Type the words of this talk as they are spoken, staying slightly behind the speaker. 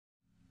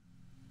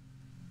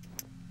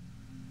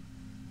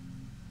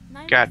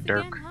Got again,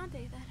 Dirk. huh,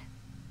 David?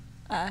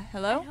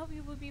 Hello? I hope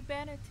you will be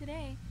better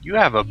today. You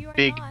have a But you are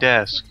big not, as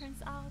desk. it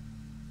turns out.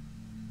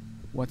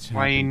 What's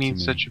Why you happened to need me?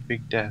 such a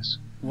big desk?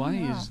 Why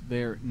know. is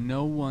there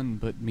no one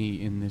but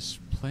me in this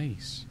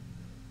place?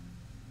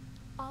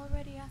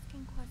 Already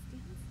asking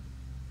questions?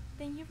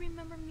 Then you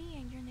remember me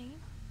and your name?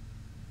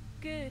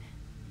 Good.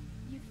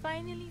 You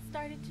finally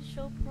started to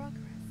show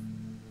progress.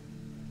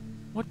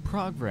 What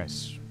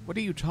progress? What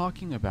are you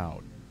talking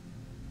about?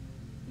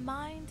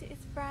 Mind is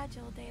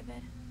fragile,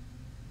 David.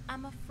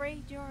 I'm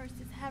afraid yours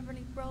is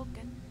heavily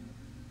broken.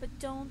 But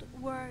don't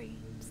worry.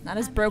 It's not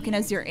as I'm broken here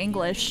as your to heal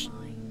English. your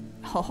mind.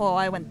 Oh,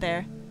 I went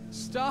there.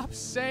 Stop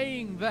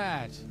saying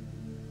that!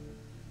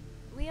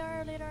 We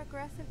are a little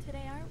aggressive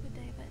today, aren't we,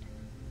 David?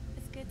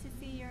 It's good to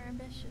see you're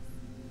ambitious.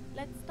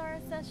 Let's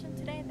start a session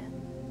today, then.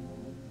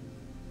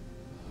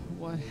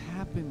 What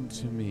happened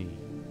to me?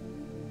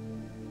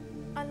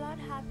 A lot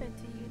happened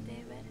to you,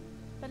 David,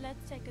 but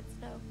let's take it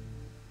slow.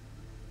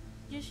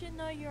 You should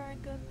know you're a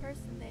good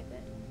person,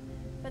 David,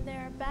 but there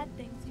are bad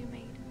things you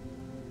made.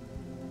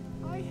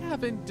 I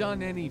haven't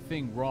done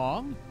anything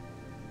wrong.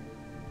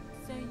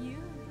 So you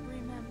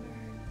remember.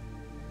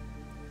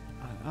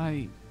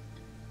 I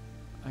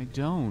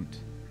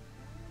don't.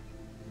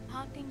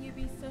 How can you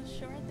be so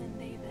sure then,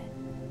 David?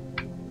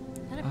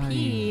 Gotta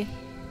pee.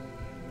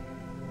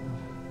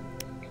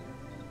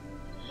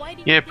 Why do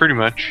you Yeah, think pretty you've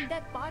much. seen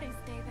dead bodies,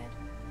 David?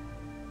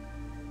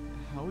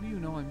 How do you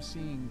know I'm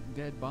seeing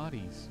dead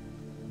bodies?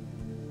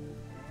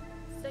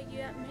 So you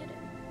admit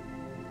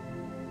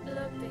it.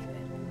 Look,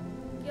 David,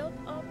 guilt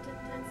often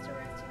tends to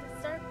rise to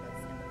the surface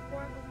in the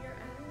form of your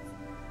acts,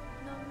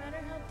 no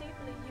matter how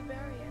deeply you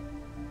bury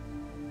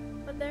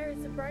it. But there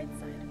is a bright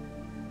side.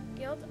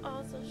 Guilt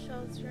also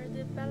shows you're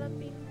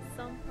developing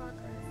some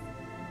progress.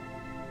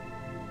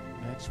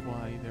 That's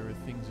why there are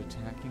things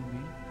attacking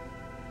me?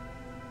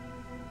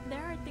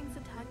 There are things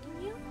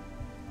attacking you?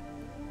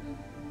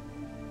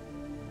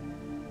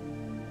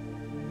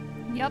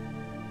 Yep.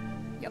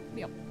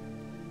 Yep.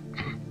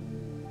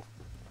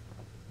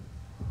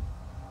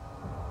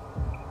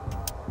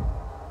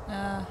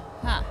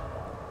 Huh.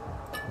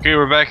 Okay,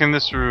 we're back in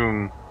this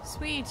room.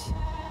 Sweet.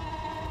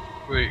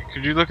 Wait,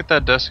 could you look at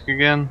that desk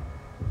again?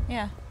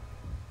 Yeah.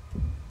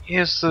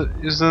 Yes,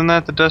 isn't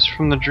that the desk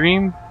from the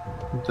dream?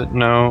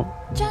 No.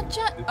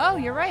 Oh,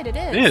 you're right, it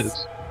is. It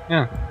is.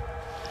 Yeah.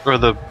 Or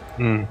the.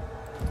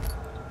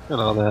 Got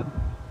all that.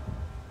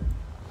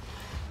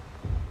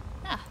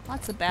 Ah,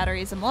 lots of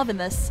batteries. I'm loving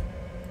this.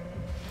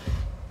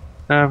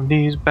 Of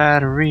these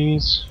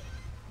batteries.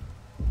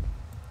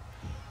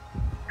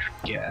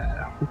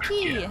 Yeah.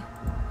 Key.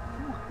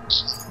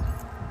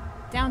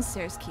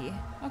 Downstairs key.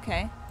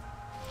 Okay.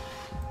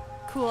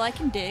 Cool, I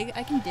can dig.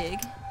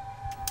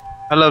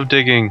 I love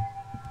digging.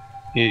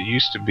 It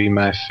used to be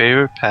my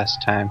favorite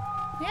pastime.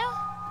 Yeah?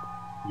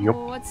 Yup.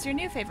 Well, what's your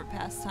new favorite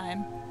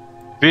pastime?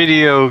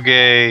 Video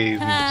games.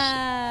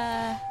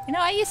 You know,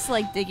 I used to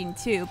like digging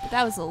too, but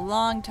that was a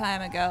long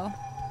time ago.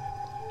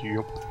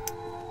 Yup.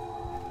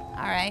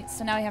 Alright,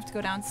 so now we have to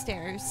go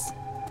downstairs.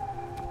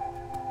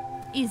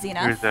 Easy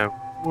enough. There's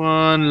that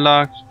one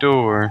locked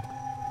door.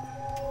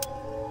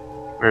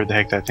 Where the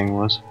heck that thing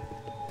was.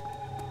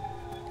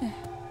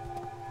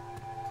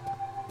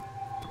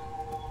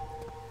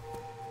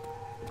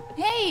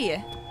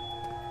 Hey!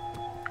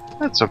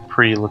 That's a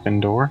pretty looking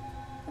door.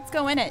 Let's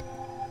go in it.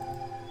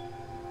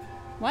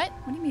 What?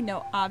 What do you mean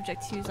no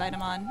object to use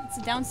item on? It's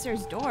a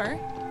downstairs door.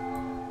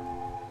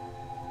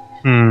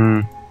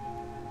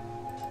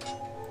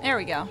 There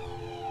we go.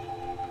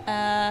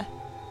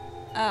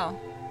 Oh.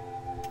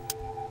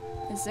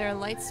 Is there a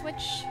light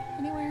switch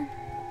anywhere?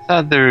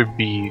 Thought there would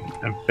be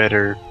a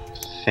better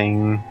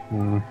thing.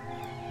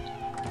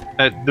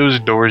 Those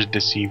doors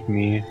deceived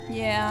me.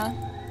 Yeah.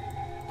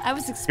 I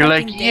was You're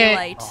like, expecting yeah.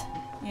 daylight.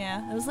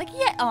 Yeah. I was like,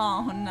 yeah.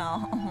 Oh,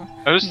 no.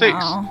 I was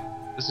No.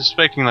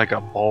 expecting like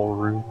a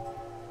ballroom.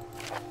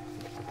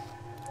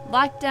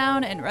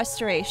 Lockdown and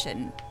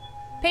restoration.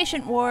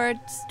 Patient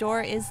ward's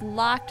door is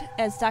locked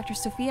as Dr.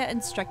 Sophia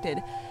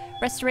instructed.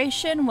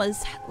 Restoration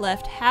was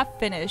left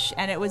half-finished,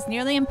 and it was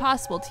nearly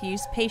impossible to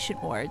use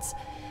patient wards.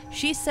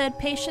 She said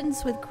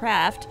patients with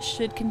craft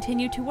should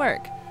continue to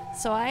work,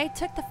 so I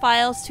took the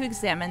files to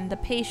examine the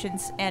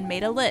patients and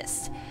made a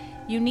list.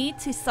 You need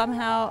to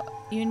somehow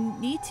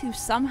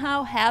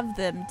have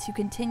them to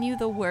continue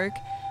the work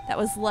that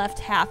was left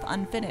half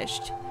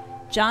unfinished.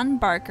 John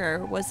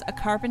Barker was a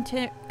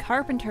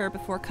carpenter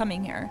before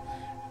coming here.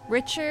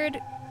 Richard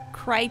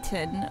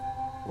Crichton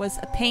was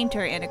a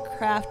painter and a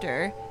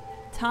crafter.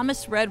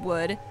 Thomas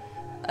Redwood,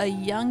 a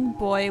young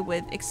boy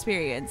with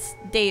experience.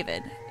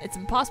 David. It's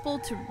impossible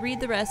to read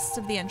the rest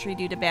of the entry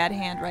due to bad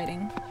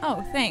handwriting.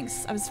 Oh,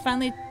 thanks. I was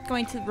finally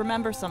going to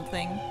remember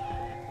something.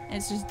 And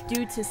it's just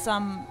due to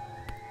some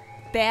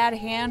bad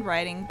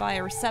handwriting by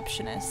a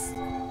receptionist.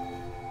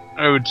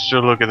 I would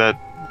still look at that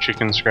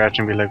chicken scratch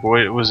and be like,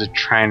 what was it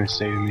trying to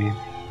say to me?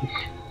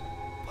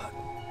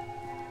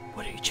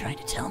 What are you trying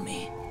to tell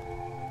me?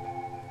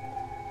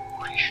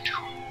 What are you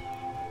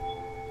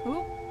doing?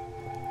 Ooh.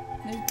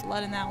 There's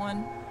blood in that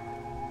one.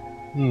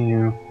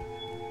 Yeah.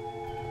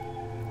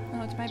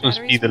 Did my This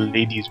must be batteries the run out?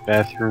 ladies'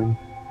 bathroom.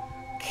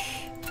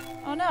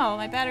 Oh no,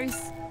 my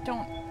batteries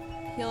don't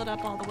heal it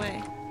up all the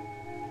way.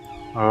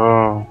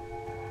 Oh.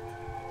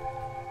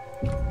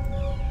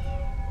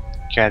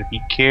 Gotta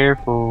be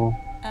careful.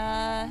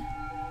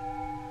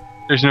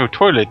 There's no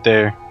toilet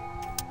there.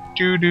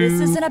 Doo-doo.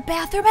 This isn't a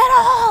bathroom at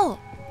all!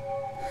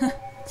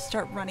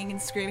 Start running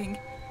and screaming.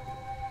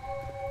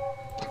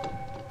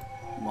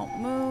 Won't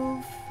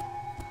move.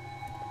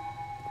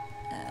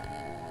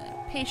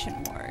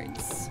 Patient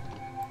wards.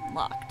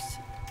 Locked.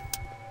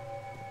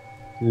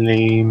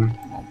 Lame.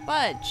 Won't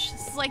budge.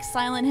 This is like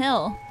Silent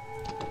Hill.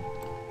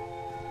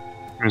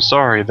 I'm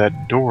sorry,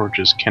 that door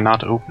just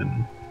cannot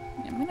open.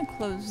 I'm gonna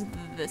close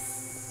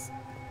this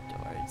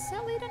door. Does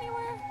that lead anywhere?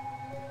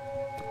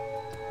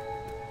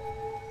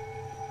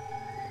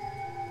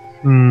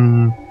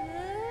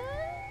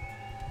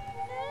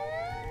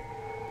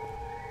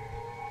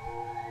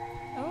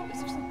 Oh, is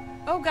there some...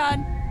 Oh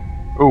god.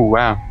 Oh,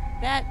 wow.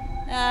 That,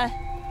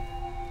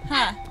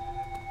 huh.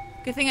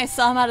 Good thing I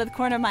saw him out of the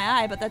corner of my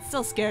eye, but that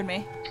still scared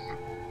me.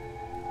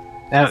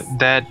 That,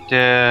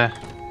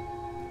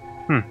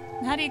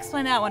 How do you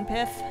explain that one,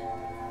 Piff?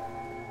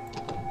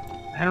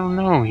 I don't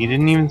know. He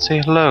didn't even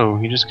say hello.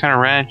 He just kind of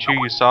ran at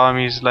you. You saw him.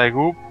 He's like,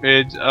 oop,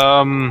 it's,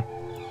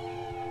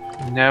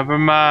 never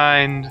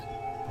mind.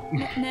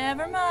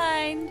 Never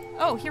mind.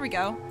 Oh, here we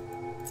go.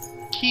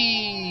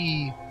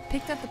 Key.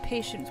 Picked up the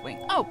patient's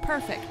wing. Oh,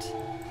 perfect.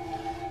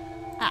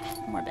 Ah,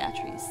 more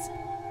batteries.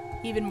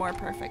 Even more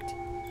perfect.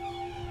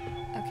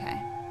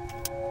 Okay.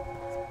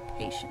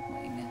 Patient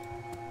wing.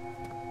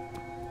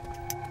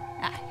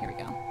 Ah, here we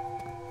go.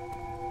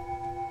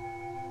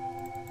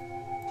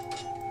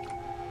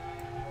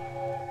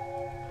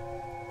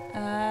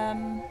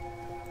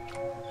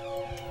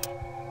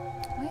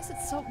 Why is it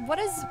so... What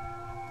is...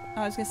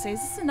 Oh, I was gonna say,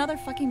 is this another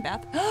fucking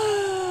bath?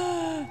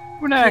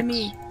 Who next?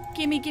 Gimme.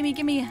 Gimme, gimme,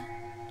 gimme.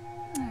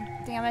 Oh,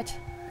 damn it.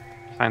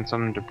 Find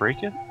something to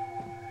break it?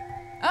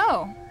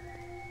 Oh.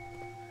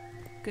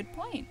 Good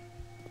point.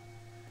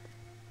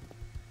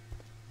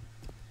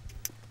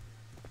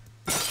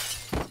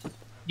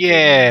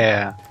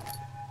 Yeah.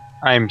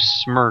 I'm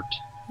smirk.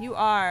 You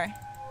are.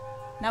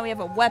 Now we have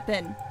a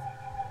weapon.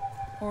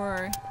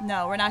 Or,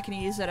 no, we're not going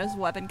to use it as a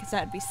weapon because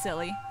that would be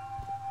silly.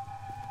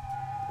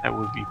 That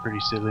would be pretty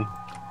silly.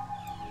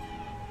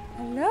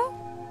 Hello?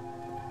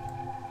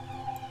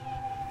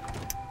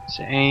 Is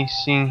there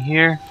anything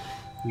here?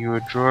 You a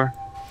drawer?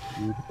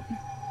 You...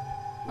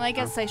 Well, I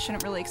guess I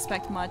shouldn't really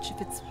expect much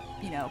if it's,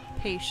 you know,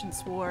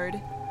 patient's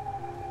ward.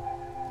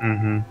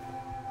 Mm-hmm.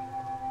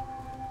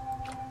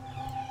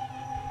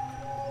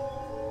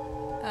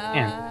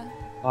 A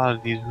lot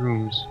of these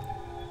rooms.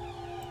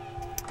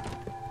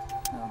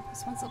 Oh,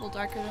 this one's a little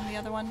darker than the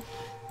other one.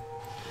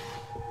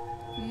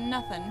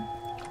 Nothing.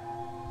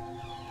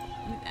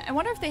 I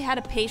wonder if they had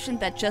a patient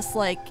that just,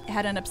 like,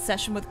 had an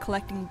obsession with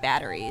collecting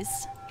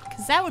batteries.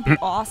 Because that would be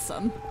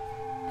awesome.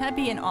 That'd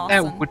be an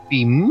awesome... That would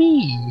be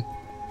me!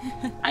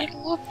 I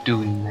love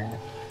doing that.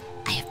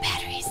 I have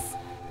batteries.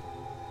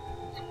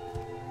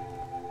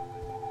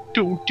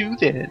 Don't do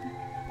that.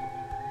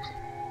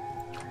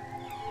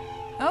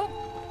 Oh.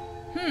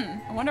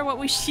 I wonder what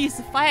we should use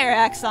the fire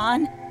axe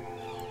on.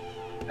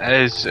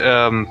 As,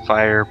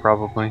 fire,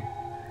 probably.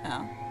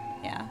 Oh.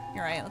 Yeah,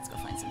 you're right. Let's go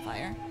find some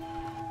fire.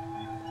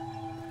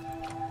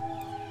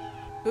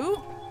 Ooh.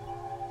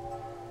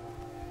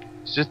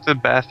 Is this the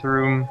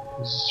bathroom?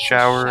 Is this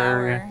shower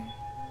area?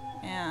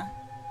 Yeah.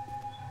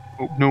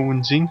 Hope no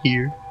one's in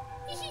here.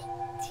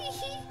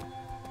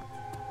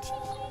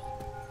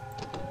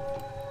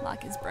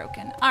 Lock is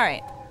broken.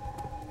 Alright.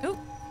 Ooh.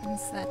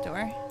 What's that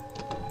door?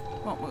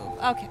 Won't move.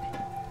 Okay.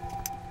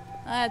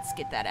 Let's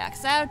get that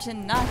axe out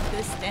and knock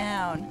this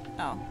down.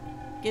 Oh.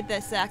 Get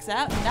this axe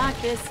out and knock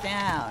this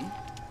down.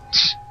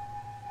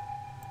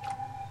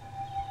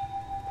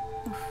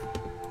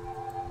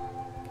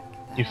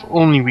 If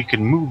only we could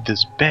move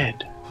this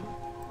bed.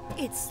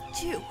 It's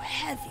too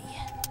heavy.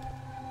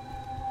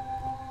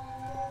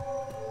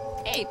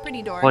 Hey,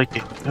 pretty door. Like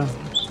it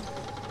knows.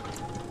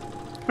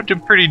 What do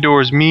pretty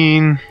doors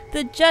mean?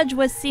 The judge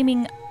was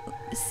seeming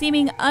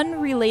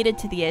unrelated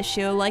to the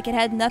issue, like it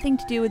had nothing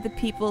to do with the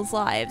people's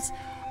lives.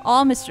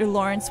 All Mr.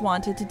 Lawrence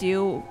wanted to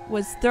do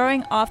was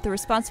throwing off the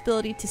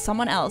responsibility to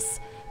someone else,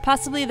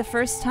 possibly the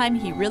first time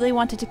he really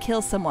wanted to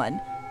kill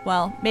someone.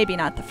 Well, maybe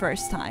not the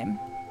first time.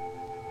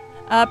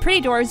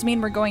 Pretty doors mean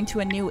we're going to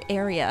a new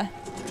area.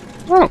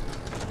 Oh.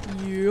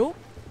 Yep.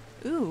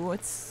 Ooh,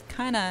 it's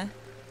kinda...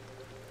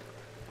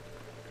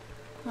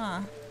 Huh.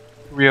 Are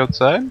we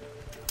outside?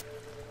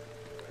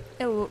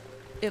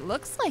 It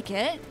looks like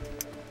it.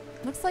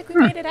 Looks like we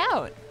made it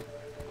out.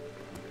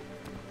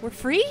 We're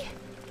free?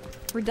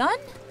 We're done?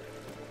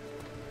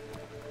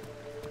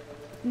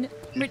 This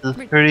is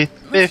pretty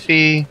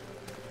spiffy.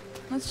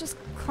 Let's just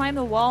climb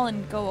the wall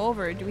and go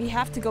over. Do we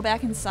have to go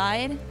back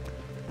inside?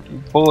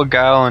 Pull a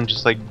guile and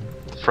just like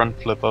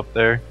front flip up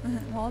there.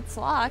 Well, it's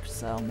locked,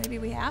 so maybe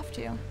we have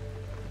to.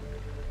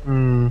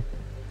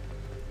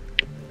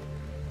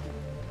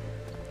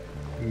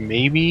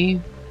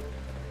 Maybe.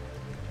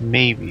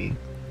 Maybe.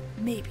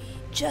 Maybe,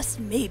 just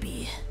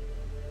maybe.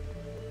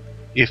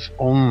 If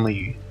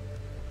only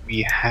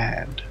we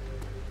had.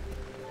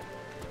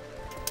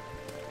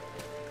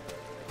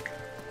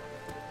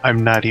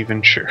 I'm not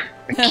even sure.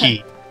 A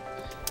key.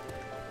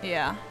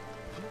 Yeah.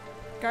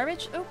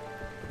 Garbage? Oh.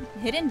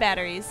 Hidden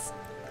batteries.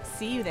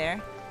 See you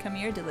there. Come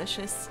here,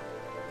 delicious.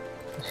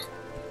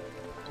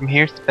 I'm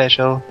here,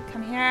 special.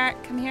 Come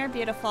here,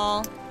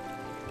 beautiful.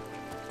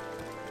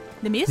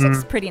 The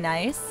music's pretty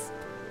nice.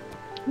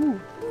 Ooh,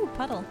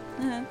 puddle.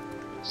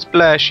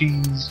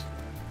 Splashies.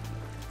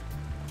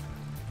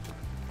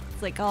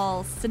 It's like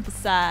all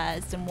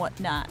synthesized and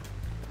whatnot.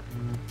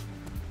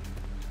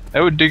 I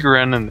would dig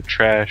around in the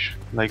trash,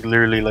 like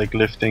literally like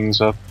lift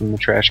things up from the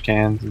trash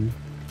cans and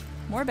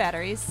More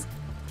batteries.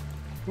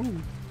 Ooh.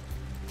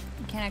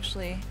 You can't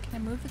actually... Can I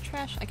move the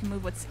trash? I can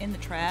move what's in the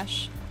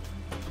trash.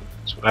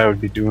 that's what I would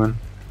be doing.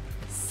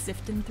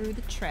 Sifting through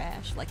the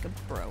trash like a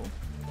bro.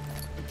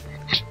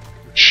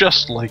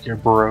 Just like your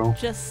bro.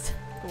 Just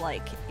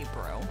like a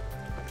bro.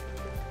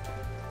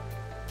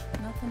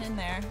 Nothing in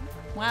there.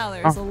 Wow,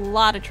 there's a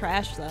lot of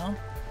trash though.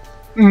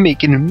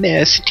 Making a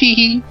mess.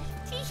 Tee.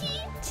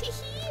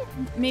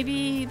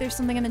 Maybe there's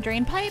something in the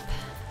drain pipe?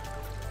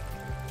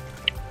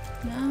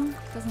 No,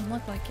 doesn't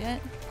look like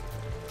it.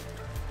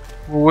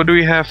 Well, what do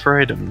we have for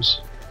items?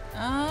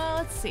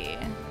 Let's see.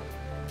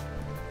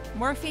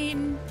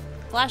 Morphine,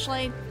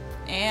 flashlight,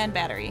 and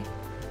battery.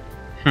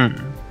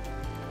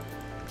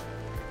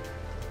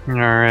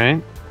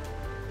 Alright.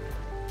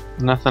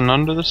 Nothing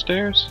under the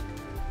stairs?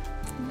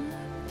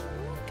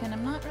 And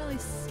I'm not really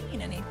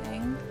seeing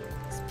anything.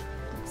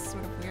 It's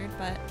sort of weird,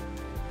 but...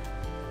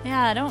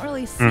 Yeah, I don't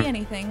really see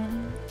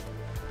anything.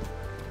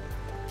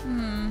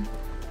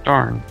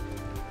 Darn.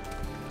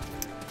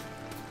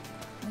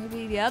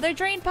 Maybe the other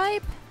drain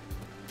pipe?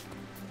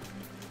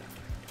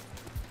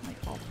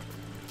 Light bulb.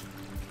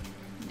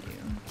 No.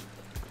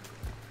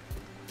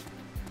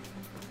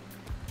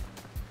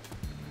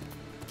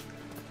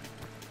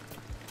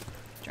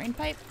 Drain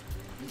pipe?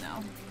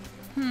 No.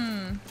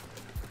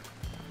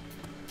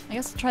 I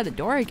guess I'll try the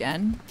door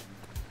again.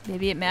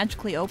 Maybe it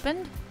magically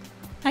opened?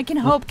 I can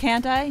hope,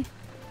 can't I?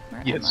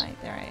 Where Yes. am I?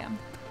 There I am.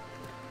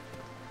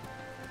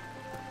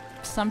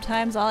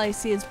 Sometimes all I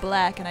see is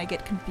black and I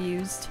get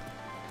confused.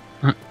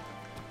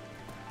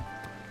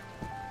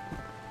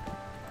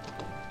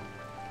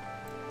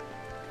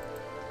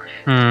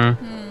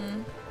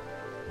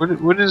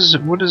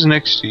 What is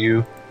next to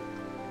you?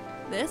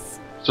 This?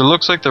 So it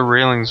looks like the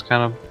railing's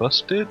kind of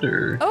busted,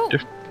 or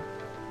different?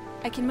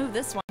 I can move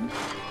this one.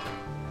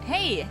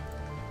 Hey!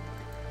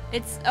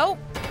 It's... Oh!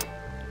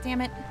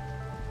 Damn it.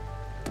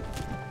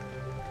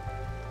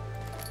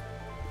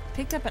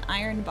 Picked up an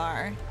iron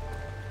bar.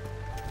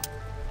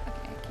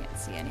 Okay, I can't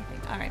see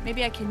anything. Alright,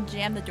 maybe I can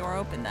jam the door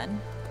open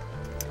then.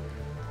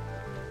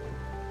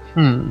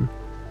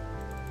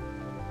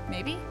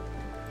 Maybe?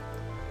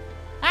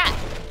 Ah!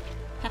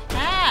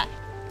 Ha-ha!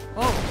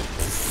 Whoa.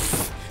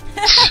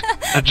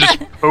 I just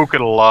poke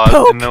it a lot,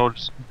 Poke. and they'll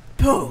just...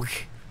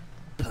 Poke!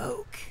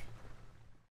 Poke!